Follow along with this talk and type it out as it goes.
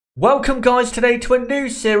Welcome guys today to a new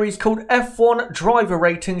series called F1 Driver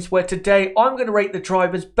Ratings, where today I'm going to rate the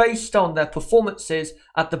drivers based on their performances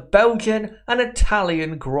at the Belgian and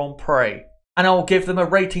Italian Grand Prix. And I'll give them a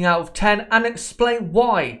rating out of 10 and explain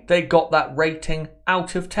why they got that rating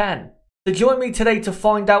out of 10. So join me today to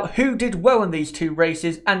find out who did well in these two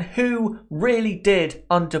races and who really did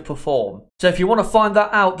underperform. So if you want to find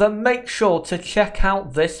that out, then make sure to check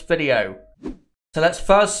out this video. So let's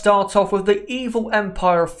first start off with the evil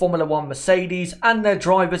empire of Formula 1 Mercedes and their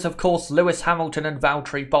drivers, of course, Lewis Hamilton and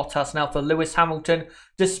Valtteri Bottas. Now for Lewis Hamilton,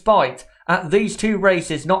 despite at these two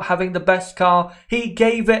races not having the best car, he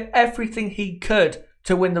gave it everything he could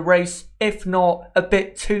to win the race, if not a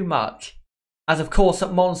bit too much. As of course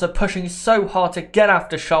at Monza, pushing so hard to get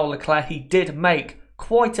after Charles Leclerc, he did make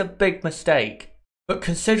quite a big mistake. But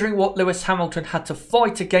considering what Lewis Hamilton had to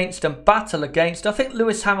fight against and battle against, I think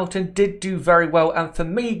Lewis Hamilton did do very well, and for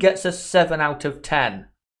me gets a 7 out of 10.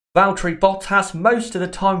 Valtteri Bottas most of the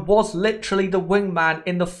time was literally the wingman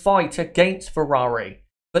in the fight against Ferrari.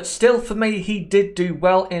 But still for me he did do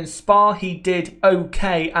well. In Spa he did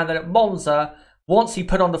okay, and then at Monza, once he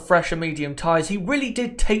put on the fresher medium tyres, he really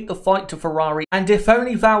did take the fight to Ferrari. And if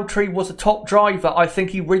only Valtteri was a top driver, I think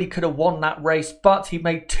he really could have won that race, but he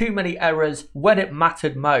made too many errors when it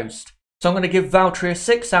mattered most. So I'm going to give Valtteri a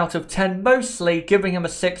 6 out of 10, mostly giving him a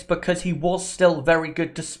 6 because he was still very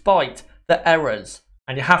good despite the errors.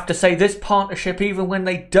 And you have to say this partnership, even when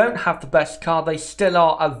they don't have the best car, they still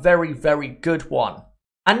are a very, very good one.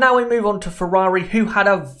 And now we move on to Ferrari, who had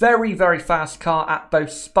a very, very fast car at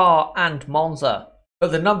both Spa and Monza.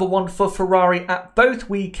 But the number one for Ferrari at both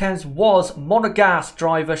weekends was Monegasque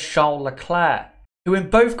driver Charles Leclerc, who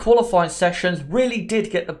in both qualifying sessions really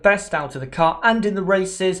did get the best out of the car, and in the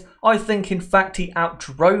races, I think in fact he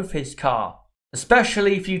outdrove his car.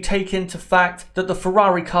 Especially if you take into fact that the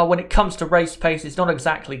Ferrari car, when it comes to race pace, is not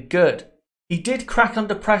exactly good. He did crack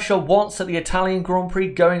under pressure once at the Italian Grand Prix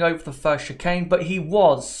going over the first chicane, but he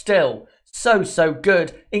was still so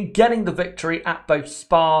good in getting the victory at both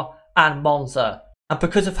Spa and Monza. And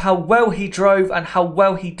because of how well he drove and how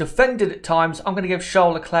well he defended at times, I'm going to give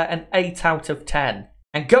Charles Leclerc an 8 out of 10.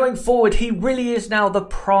 And going forward, he really is now the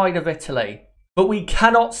pride of Italy. But we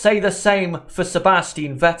cannot say the same for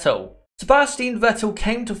Sebastian Vettel. Sebastian Vettel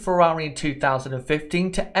came to Ferrari in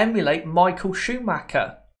 2015 to emulate Michael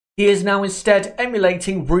Schumacher. He is now instead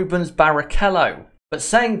emulating Rubens Barrichello. But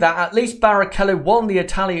saying that, at least Barrichello won the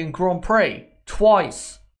Italian Grand Prix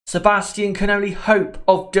twice. Sebastian can only hope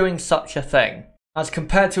of doing such a thing. As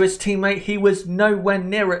compared to his teammate, he was nowhere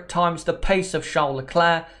near at times the pace of Charles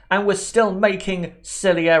Leclerc and was still making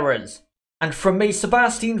silly errors. And from me,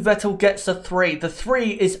 Sebastian Vettel gets a 3. The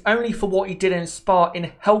 3 is only for what he did in Spa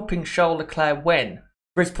in helping Charles Leclerc win.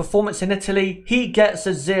 For his performance in Italy, he gets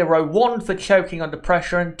a 0, 1 for choking under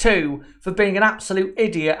pressure and 2 for being an absolute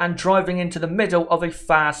idiot and driving into the middle of a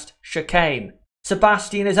fast chicane.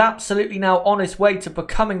 Sebastian is absolutely now on his way to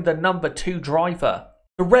becoming the number 2 driver.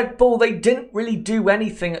 The Red Bull, they didn't really do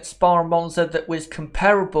anything at Spa and Monza that was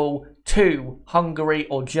comparable to Hungary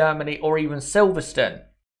or Germany or even Silverstone,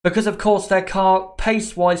 because of course their car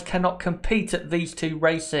pace-wise cannot compete at these two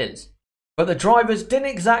races. But the drivers didn't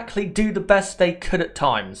exactly do the best they could at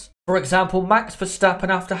times. For example, Max Verstappen,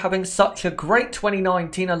 after having such a great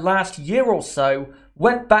 2019 and last year or so,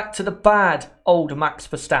 went back to the bad old Max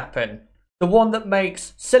Verstappen. The one that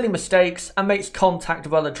makes silly mistakes and makes contact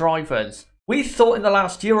with other drivers. We thought in the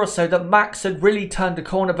last year or so that Max had really turned a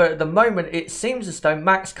corner, but at the moment it seems as though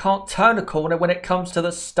Max can't turn a corner when it comes to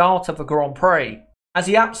the start of a Grand Prix, as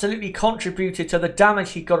he absolutely contributed to the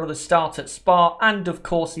damage he got at the start at Spa and of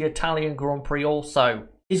course the Italian Grand Prix also.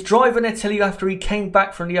 His drive in Italy after he came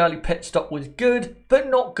back from the early pit stop was good, but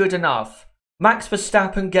not good enough. Max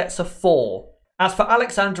Verstappen gets a 4. As for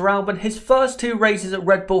Alexander Albon, his first 2 races at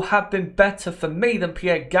Red Bull have been better for me than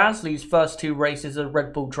Pierre Gasly's first 2 races as a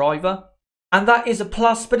Red Bull driver. And that is a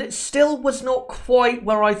plus, but it still was not quite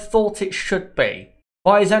where I thought it should be.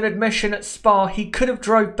 By his own admission at Spa, he could have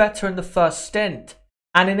drove better in the first stint.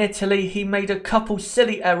 And in Italy, he made a couple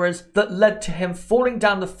silly errors that led to him falling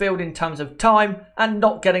down the field in terms of time and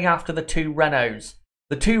not getting after the 2 Renaults.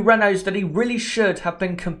 The 2 Renaults that he really should have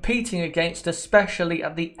been competing against, especially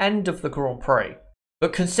at the end of the Grand Prix.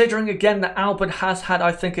 But considering again that Albon has had,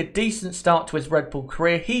 I think, a decent start to his Red Bull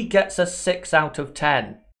career, he gets a 6 out of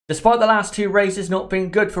 10. Despite the last 2 races not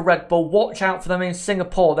being good for Red Bull, watch out for them in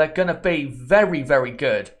Singapore. They're going to be very, very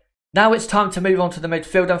good. Now it's time to move on to the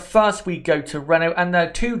midfield, and first we go to Renault, and their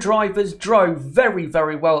 2 drivers drove very,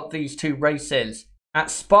 very well at these 2 races. At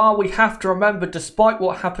Spa, we have to remember, despite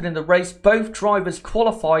what happened in the race, both drivers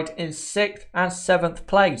qualified in 6th and 7th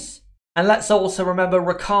place. And let's also remember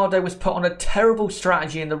Ricciardo was put on a terrible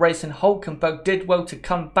strategy in the race and Hülkenberg did well to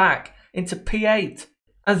come back into P8.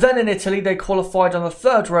 And then in Italy they qualified on the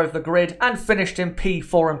third row of the grid and finished in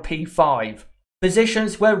P4 and P5.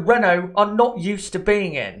 Positions where Renault are not used to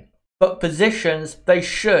being in, but positions they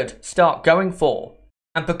should start going for.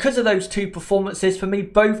 And because of those two performances, for me,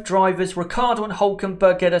 both drivers, Ricciardo and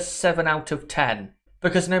Hülkenberg, get a 7 out of 10.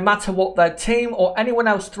 Because no matter what their team or anyone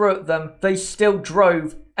else threw at them, they still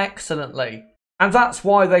drove excellently. And that's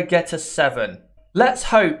why they get a 7. Let's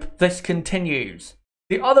hope this continues.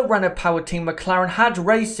 The other Renault-powered team, McLaren, had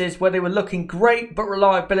races where they were looking great, but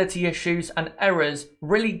reliability issues and errors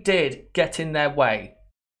really did get in their way.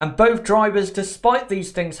 And both drivers, despite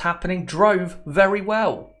these things happening, drove very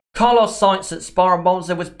well. Carlos Sainz at Spa and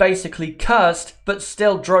Monza was basically cursed, but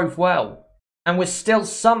still drove well, and was still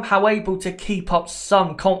somehow able to keep up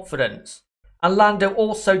some confidence. And Lando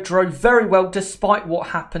also drove very well despite what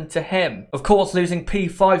happened to him. Of course, losing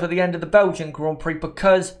P5 at the end of the Belgian Grand Prix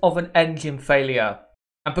because of an engine failure.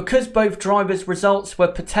 And because both drivers' results were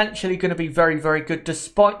potentially going to be very, very good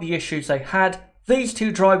despite the issues they had, these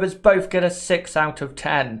two drivers both get a 6 out of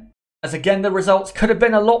 10. As again, the results could have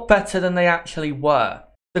been a lot better than they actually were.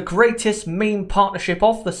 The greatest meme partnership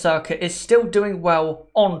off the circuit is still doing well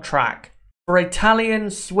on track. For Italian,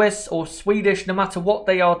 Swiss or Swedish, no matter what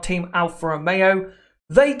they are, Team Alfa Romeo,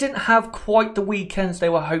 they didn't have quite the weekends they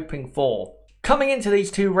were hoping for. Coming into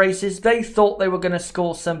these two races, they thought they were going to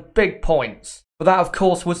score some big points. But that of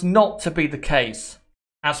course was not to be the case.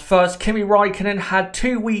 As first, Kimi Raikkonen had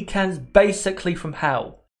 2 weekends basically from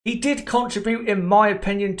hell. He did contribute, in my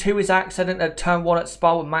opinion, to his accident at Turn 1 at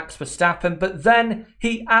Spa with Max Verstappen, but then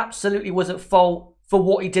he absolutely was at fault for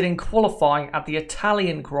what he did in qualifying at the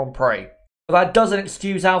Italian Grand Prix. But that doesn't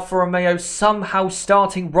excuse Alfa Romeo somehow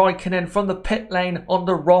starting Raikkonen from the pit lane on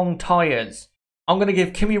the wrong tyres. I'm going to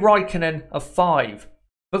give Kimi Raikkonen a 5.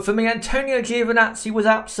 But for me, Antonio Giovinazzi was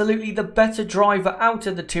absolutely the better driver out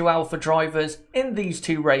of the two Alfa drivers in these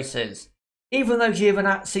two races. Even though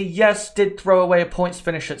Giovinazzi, yes, did throw away a points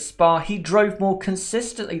finish at Spa, he drove more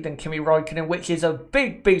consistently than Kimi Raikkonen, which is a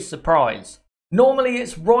big surprise. Normally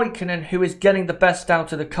it's Raikkonen who is getting the best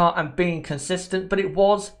out of the car and being consistent, but it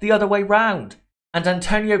was the other way round. And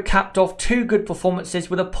Antonio capped off 2 good performances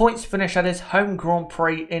with a points finish at his home Grand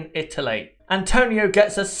Prix in Italy. Antonio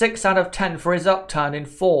gets a 6 out of 10 for his upturn in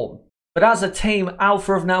form. But as a team,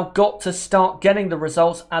 Alfa have now got to start getting the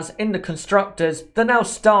results, as in the Constructors, they're now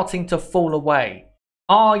starting to fall away.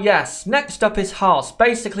 Ah yes, next up is Haas,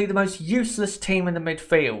 basically the most useless team in the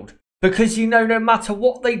midfield. Because you know, no matter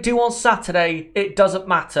what they do on Saturday, it doesn't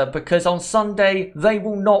matter, because on Sunday, they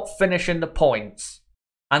will not finish in the points.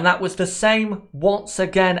 And that was the same once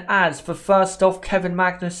again as for first off, Kevin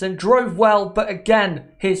Magnussen drove well, but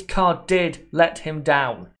again, his car did let him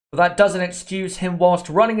down. But that doesn't excuse him whilst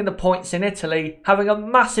running in the points in Italy, having a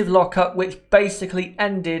massive lockup which basically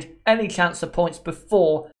ended any chance of points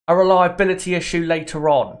before a reliability issue later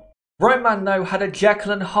on. Roman though had a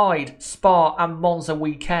Jekyll and Hyde Spa and Monza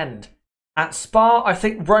weekend. At Spa, I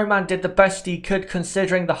think Roman did the best he could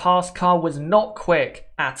considering the Haas car was not quick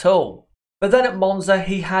at all. But then at Monza,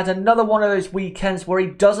 he had another one of those weekends where he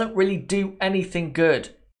doesn't really do anything good.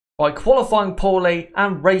 By qualifying poorly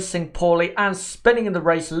and racing poorly and spinning in the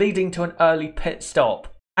race, leading to an early pit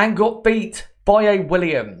stop. And got beat by a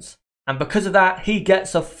Williams. And because of that, he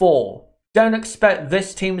gets a 4. Don't expect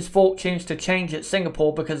this team's fortunes to change at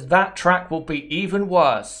Singapore, because that track will be even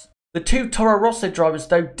worse. The two Toro Rosso drivers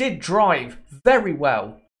though did drive very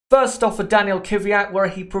well. First off for Daniel Kvyat, where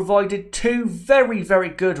he provided 2 very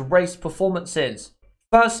good race performances.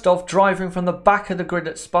 First off, driving from the back of the grid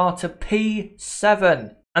at Spa to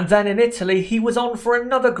P7. And then in Italy, he was on for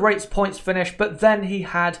another great points finish, but then he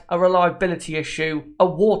had a reliability issue, a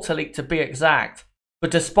water leak to be exact.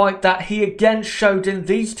 But despite that, he again showed in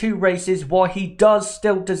these 2 races why he does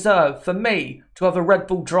still deserve, for me, to have a Red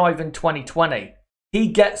Bull drive in 2020. He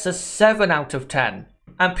gets a 7 out of 10.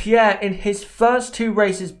 And Pierre, in his first 2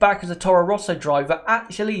 races back as a Toro Rosso driver,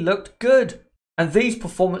 actually looked good. And these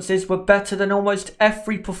performances were better than almost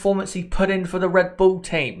every performance he put in for the Red Bull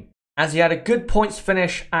team, as he had a good points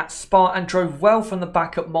finish at Spa and drove well from the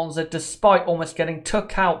back at Monza despite almost getting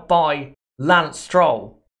took out by Lance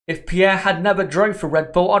Stroll. If Pierre had never drove for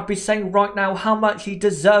Red Bull, I'd be saying right now how much he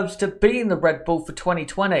deserves to be in the Red Bull for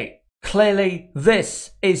 2020. Clearly,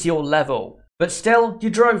 this is your level. But still,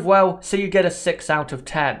 you drove well, so you get a 6 out of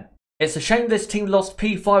 10. It's a shame this team lost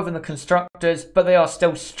P5 in the Constructors, but they are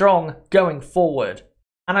still strong going forward.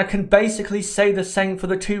 And I can basically say the same for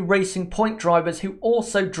the 2 Racing Point drivers who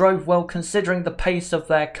also drove well considering the pace of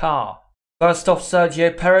their car. First off,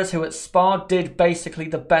 Sergio Perez, who at Spa did basically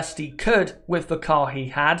the best he could with the car he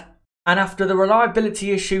had. And after the reliability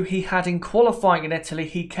issue he had in qualifying in Italy,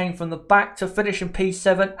 he came from the back to finish in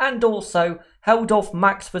P7 and also held off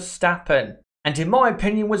Max Verstappen. And in my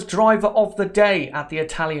opinion was driver of the day at the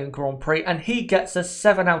Italian Grand Prix, and he gets a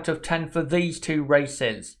 7 out of 10 for these two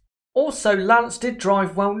races. Also, Lance did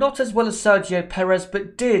drive well, not as well as Sergio Perez,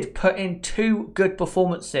 but did put in 2 good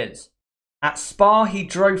performances. At Spa, he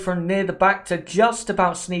drove from near the back to just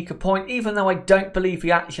about sneak a point, even though I don't believe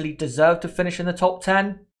he actually deserved to finish in the top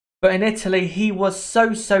 10. But in Italy, he was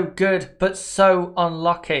so good, but so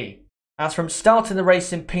unlucky. As from starting the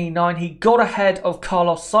race in P9, he got ahead of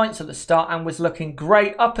Carlos Sainz at the start and was looking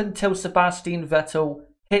great up until Sebastian Vettel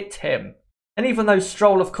hit him. And even though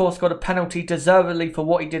Stroll of course got a penalty deservedly for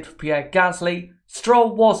what he did for Pierre Gasly,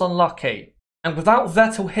 Stroll was unlucky. And without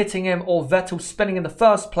Vettel hitting him or Vettel spinning in the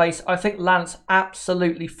first place, I think Lance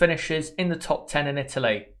absolutely finishes in the top 10 in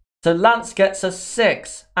Italy. So Lance gets a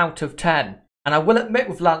 6 out of 10. And I will admit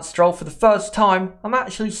with Lance Stroll, for the first time, I'm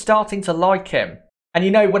actually starting to like him. And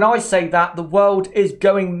you know, when I say that, the world is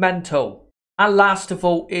going mental. And last of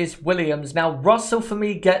all is Williams. Now, Russell for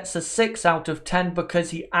me gets a 6 out of 10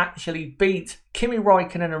 because he actually beat Kimi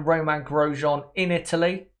Raikkonen and Romain Grosjean in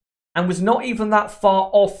Italy. And was not even that far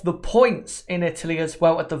off the points in Italy as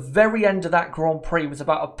well. At the very end of that Grand Prix, was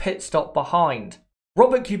about a pit stop behind.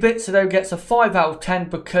 Robert Kubica though gets a 5 out of 10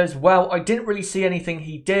 because, well, I didn't really see anything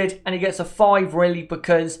he did, and he gets a 5 really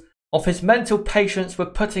because of his mental patience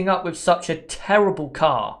with putting up with such a terrible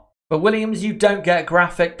car. But Williams, you don't get a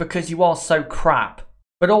graphic because you are so crap.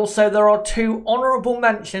 But also there are 2 honourable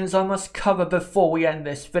mentions I must cover before we end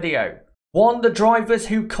this video. 1, the drivers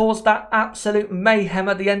who caused that absolute mayhem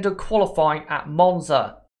at the end of qualifying at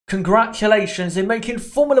Monza. Congratulations in making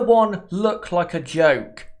Formula 1 look like a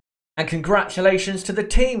joke. And congratulations to the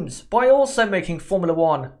teams by also making Formula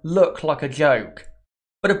 1 look like a joke.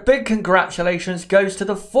 But a big congratulations goes to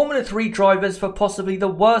the Formula 3 drivers for possibly the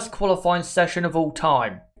worst qualifying session of all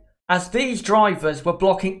time. As these drivers were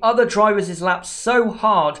blocking other drivers' laps so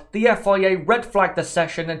hard, the FIA red flagged the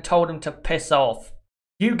session and told them to piss off.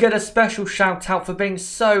 You get a special shout out for being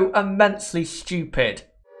so immensely stupid.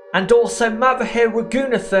 And also Mavahir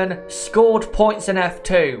Raghunathan scored points in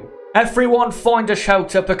F2. Everyone find a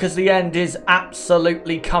shelter because the end is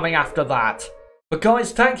absolutely coming after that. But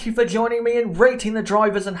guys, thank you for joining me in rating the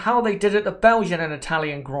drivers and how they did at the Belgian and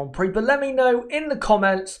Italian Grand Prix. But let me know in the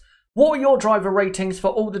comments, what are your driver ratings for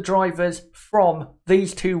all the drivers from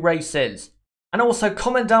these 2 races? And also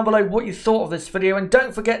comment down below what you thought of this video, and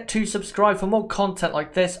don't forget to subscribe for more content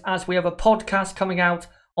like this, as we have a podcast coming out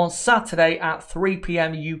on Saturday at 3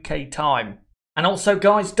 PM UK time. And also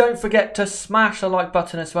guys, don't forget to smash the like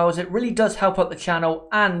button as well, as it really does help out the channel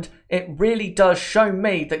and it really does show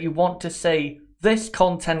me that you want to see this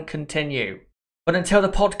content continue. But until the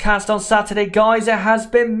podcast on Saturday guys, it has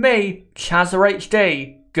been me,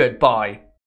 ChazzaHD. Goodbye.